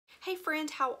Hey friend,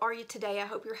 how are you today? I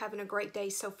hope you're having a great day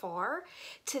so far.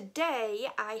 Today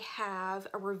I have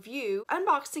a review,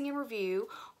 unboxing and review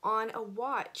on a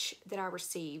watch that I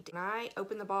received. When I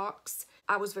opened the box,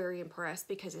 I was very impressed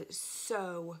because it's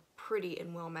so pretty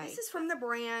and well made. This is from the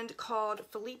brand called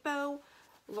FILIPPO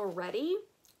LORETI.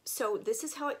 So this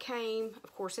is how it came,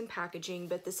 of course, in packaging,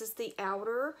 but this is the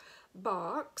outer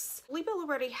box. FILIPPO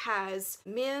LORETI has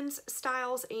men's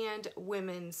styles and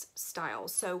women's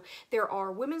styles. So there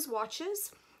are women's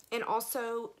watches and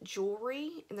also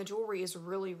jewelry, and the jewelry is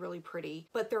really, really pretty.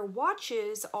 But their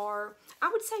watches are, I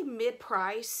would say,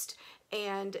 mid-priced,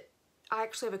 and I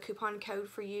actually have a coupon code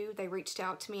for you. They reached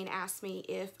out to me and asked me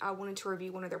if I wanted to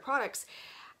review one of their products.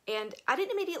 And I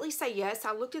didn't immediately say yes.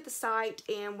 I looked at the site,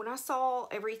 and when I saw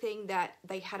everything that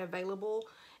they had available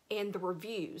and the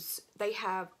reviews, they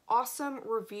have awesome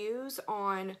reviews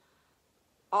on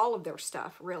all of their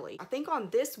stuff, really. I think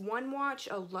on this one watch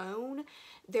alone,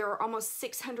 there are almost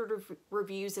 600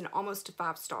 reviews and almost a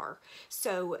 5-star.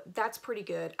 So that's pretty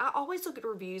good. I always look at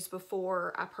reviews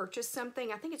before I purchase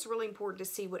something. I think it's really important to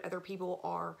see what other people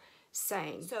are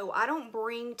saying. So I don't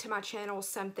bring to my channel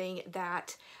something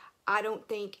that I don't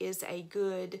think is a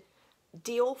good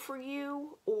deal for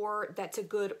you or that's a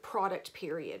good product,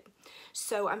 period.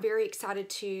 So I'm very excited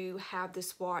to have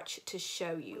this watch to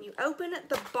show you. When you open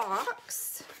the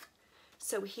box,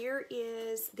 so here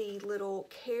is the little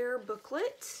care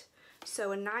booklet.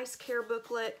 So a nice care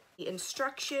booklet. The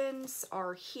instructions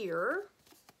are here.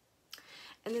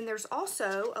 And then there's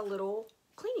also a little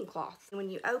cleaning cloth. When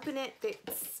you open it,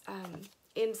 it's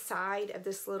inside of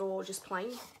this little just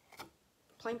plain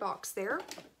box there.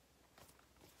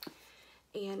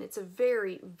 And it's a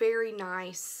very, very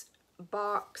nice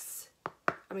box.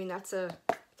 I mean, that's a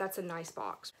nice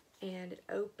box. And it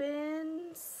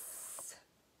opens.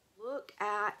 Look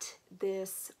at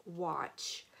this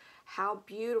watch. How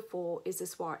beautiful is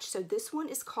this watch? So this one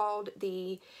is called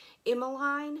the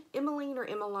Emmeline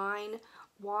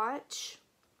watch.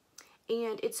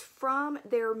 And it's from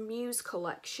their Muse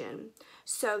collection.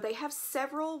 So they have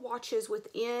several watches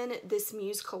within this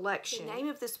Muse collection. The name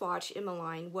of this watch,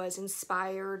 Emmeline, was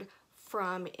inspired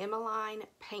from Emmeline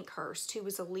Pankhurst, who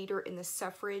was a leader in the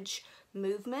suffrage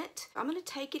movement. I'm going to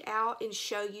take it out and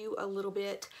show you a little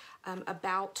bit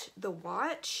about the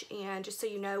watch. And just so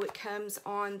you know, it comes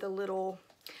on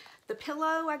the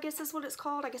pillow, I guess is what it's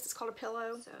called. I guess it's called a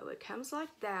pillow. So it comes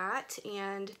like that,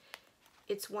 and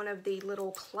it's one of the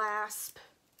little clasp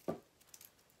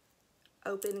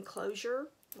open closure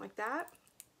like that.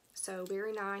 So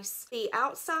very nice. The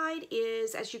outside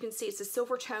is, as you can see, it's a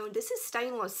silver tone. This is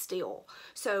stainless steel.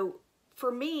 So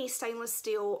for me, stainless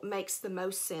steel makes the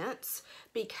most sense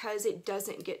because it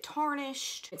doesn't get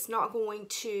tarnished. It's not going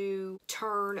to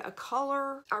turn a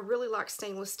color. I really like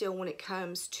stainless steel when it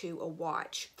comes to a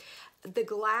watch. The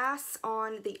glass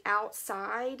on the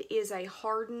outside is a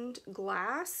hardened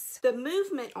glass. The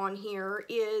movement on here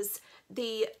is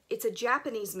it's a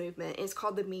Japanese movement. It's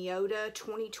called the Miyota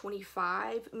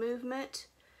 2025 movement.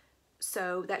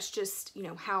 So that's just, you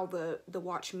know, how the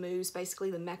watch moves,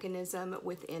 basically the mechanism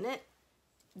within it.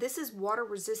 This is water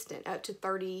resistant up to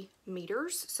 30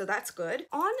 meters, so that's good.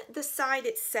 On the side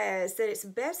it says that it's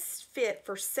best fit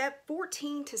for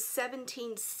 14 to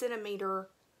 17 centimeter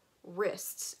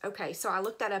wrists. Okay, so I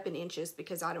looked that up in inches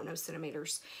because I don't know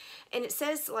centimeters. And it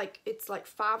says like it's like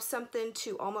 5 something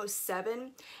to almost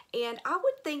 7. And I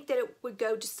would think that it would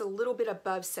go just a little bit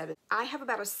above 7. I have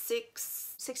about a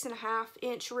 6.5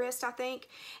 inch wrist, I think.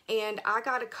 And I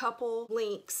got a couple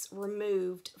links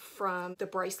removed from the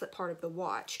bracelet part of the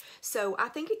watch. So I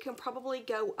think it can probably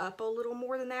go up a little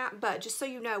more than that. But just so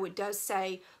you know, it does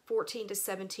say 14 to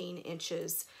 17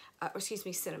 inches.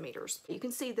 Centimeters. You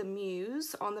can see the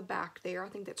Muse on the back there. I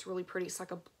think that's really pretty. It's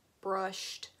like a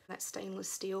brushed, that stainless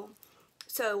steel.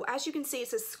 So as you can see,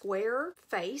 it's a square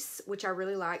face, which I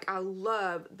really like. I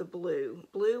love the blue.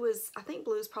 I think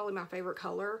blue is probably my favorite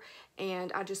color,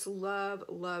 and I just love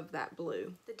that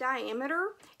blue. The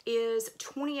diameter is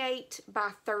 28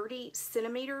 by 30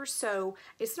 centimeters, so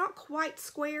it's not quite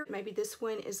square. Maybe this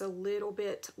one is a little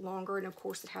bit longer, and of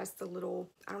course it has the little,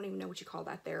 I don't even know what you call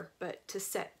that there, but to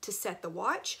set the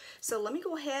watch. So let me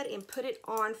go ahead and put it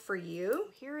on for you.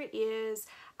 Here it is.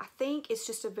 I think it's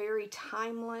just a very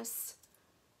timeless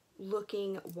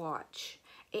looking watch,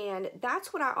 and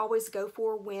that's what I always go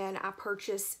for when I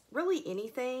purchase really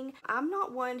anything. I'm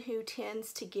not one who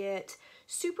tends to get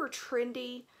super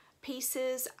trendy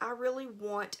pieces. I really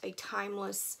want a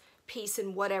timeless piece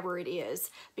in whatever it is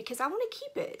because I want to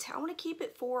keep it. I want to keep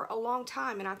it for a long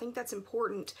time, and I think that's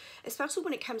important, especially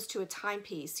when it comes to a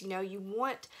timepiece. You know, you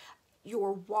want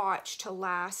your watch to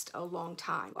last a long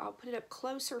time. I'll put it up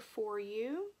closer for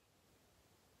you.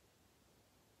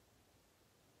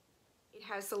 It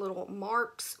has the little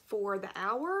marks for the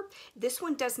hour. This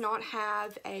one does not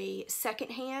have a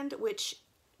second hand, which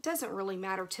doesn't really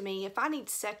matter to me. If I need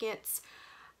seconds,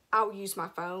 I'll use my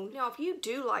phone. Now, if you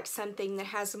do like something that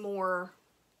has more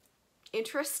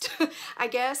interest, I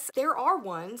guess, there are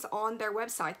ones on their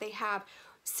website. They have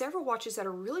several watches that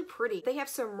are really pretty. They have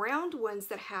some round ones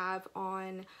that have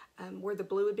on where the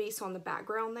blue would be, so on the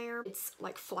background there, it's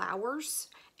like flowers,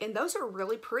 and those are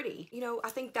really pretty. You know, I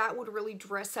think that would really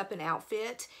dress up an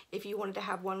outfit if you wanted to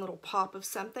have one little pop of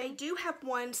something. They do have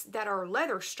ones that are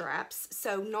leather straps,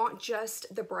 so not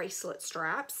just the bracelet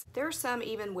straps. There are some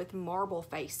even with marble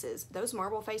faces. Those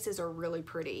marble faces are really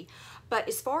pretty. But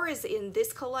as far as in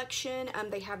this collection,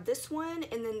 they have this one,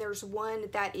 and then there's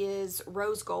one that is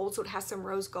rose gold, so it has some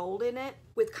rose gold in it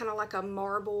with kind of like a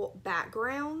marble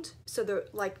background. So the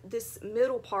this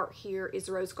middle part here is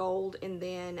rose gold, and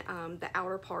then the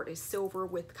outer part is silver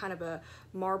with kind of a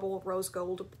marble rose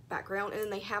gold background. And then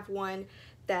they have one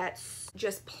that's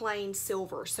just plain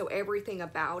silver, so everything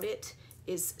about it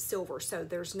is silver, so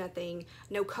there's nothing,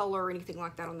 no color or anything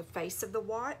like that on the face of the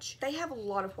watch. They have a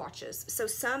lot of watches, so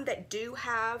some that do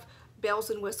have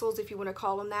bells and whistles, if you want to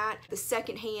call them that, the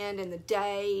second hand and the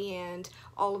day and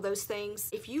all of those things.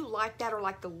 If you like that or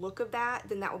like the look of that,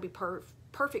 then that will be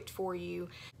perfect for you.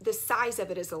 The size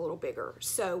of it is a little bigger,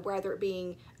 so rather it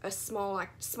being a small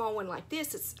one like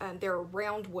this, it's there are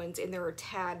round ones and they're a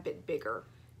tad bit bigger.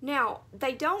 Now,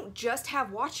 they don't just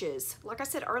have watches. Like I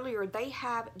said earlier, they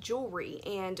have jewelry,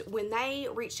 and when they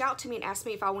reached out to me and asked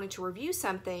me if I wanted to review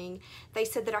something, they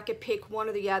said that I could pick one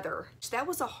or the other. That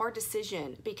was a hard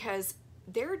decision because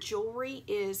their jewelry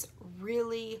is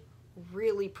really,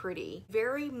 really pretty.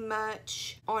 Very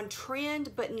much on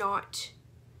trend, but not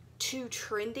too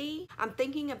trendy. I'm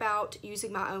thinking about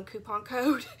using my own coupon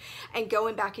code and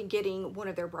going back and getting one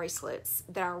of their bracelets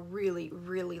that I really,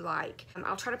 really like.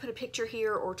 I'll try to put a picture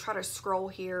here or try to scroll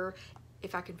here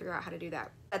if I can figure out how to do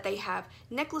that. But they have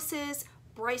necklaces,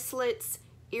 bracelets,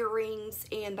 earrings,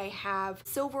 and they have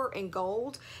silver and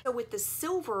gold. So with the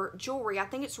silver jewelry, I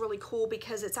think it's really cool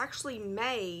because it's actually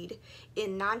made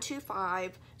in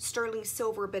 925 sterling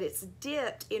silver, but it's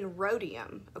dipped in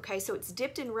rhodium. Okay, so it's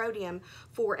dipped in rhodium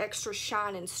for extra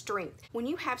shine and strength. When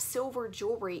you have silver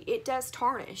jewelry, it does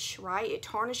tarnish, right? It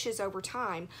tarnishes over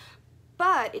time,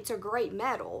 but it's a great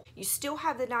metal. You still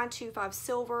have the 925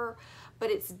 silver,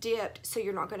 but it's dipped, so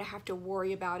you're not going to have to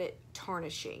worry about it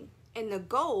tarnishing. And the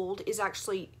gold is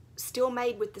actually still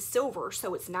made with the silver,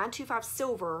 so it's 925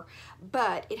 silver,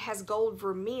 but it has gold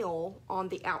vermeil on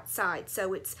the outside.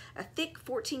 So it's a thick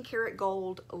 14 karat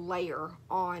gold layer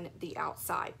on the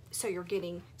outside. So you're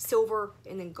getting silver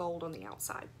and then gold on the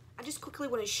outside. I just quickly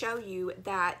want to show you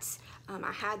that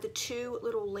I had the two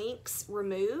little links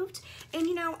removed, and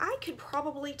you know, I could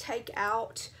probably take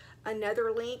out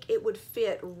another link. It would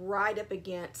fit right up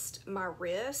against my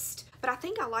wrist, but I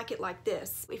think I like it like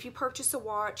this. If you purchase a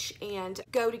watch and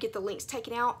go to get the links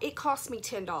taken out, it cost me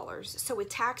 $10. So with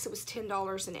tax, it was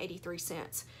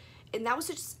 $10.83. And that was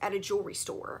just at a jewelry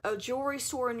store. A jewelry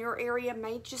store in your area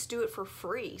may just do it for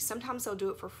free. Sometimes they'll do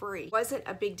it for free. It wasn't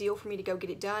a big deal for me to go get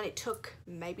it done. It took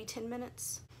maybe 10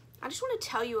 minutes. I just want to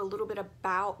tell you a little bit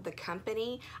about the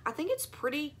company. I think it's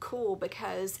pretty cool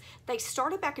because they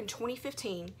started back in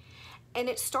 2015, and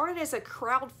it started as a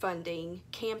crowdfunding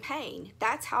campaign.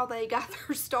 That's how they got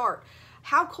their start.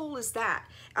 How cool is that?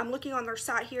 I'm looking on their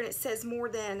site here, and it says more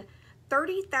than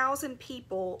 30,000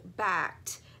 people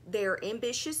backed their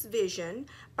ambitious vision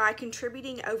by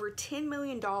contributing over $10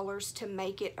 million to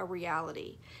make it a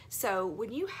reality. So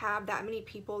when you have that many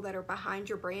people that are behind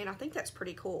your brand, I think that's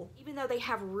pretty cool. Even though they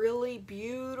have really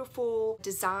beautiful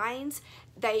designs,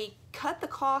 they cut the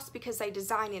cost because they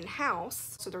design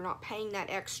in-house, so they're not paying that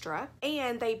extra,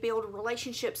 and they build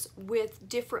relationships with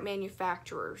different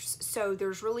manufacturers, so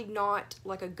there's really not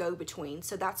like a go-between.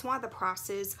 So that's why the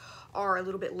prices are a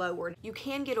little bit lower. You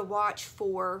can get a watch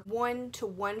for $1 to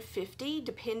 $150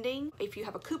 depending if you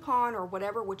have a coupon or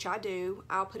whatever, which I do.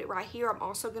 I'll put it right here. I'm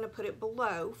also going to put it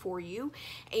below for you,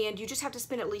 and you just have to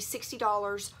spend at least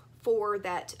 $60 for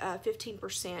that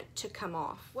 15% to come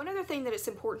off. One other thing that it's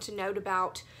important to note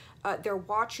about their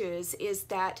watches is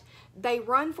that they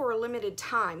run for a limited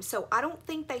time. So I don't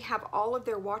think they have all of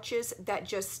their watches that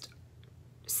just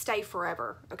stay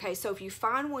forever. Okay, so if you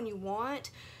find one you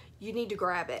want, you need to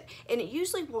grab it. And it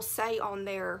usually will say on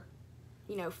there,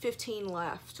 you know, 15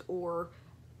 left or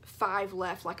 5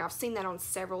 left. Like I've seen that on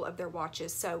several of their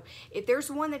watches. So if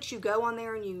there's one that you go on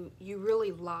there and you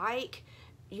really like,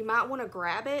 you might want to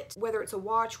grab it, whether it's a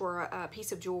watch or a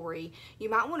piece of jewelry. You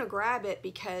might want to grab it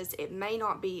because it may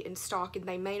not be in stock and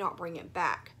they may not bring it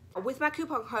back. With my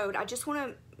coupon code, I just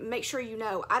want to make sure you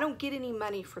know I don't get any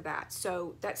money for that,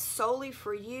 so that's solely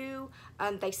for you.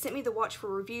 They sent me the watch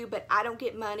for review, but I don't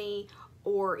get money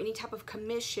or any type of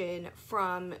commission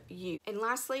from you. And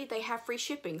lastly, they have free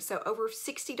shipping, so over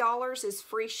 $60 is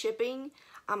free shipping.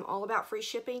 I'm all about free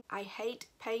shipping. I hate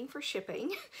paying for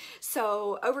shipping.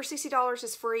 So over $60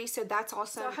 is free, so that's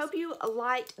awesome. So I hope you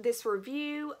liked this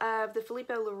review of the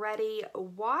Filippo Loretti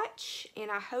watch,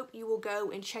 and I hope you will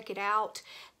go and check it out.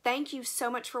 Thank you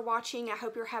so much for watching. I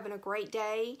hope you're having a great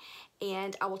day,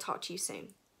 and I will talk to you soon.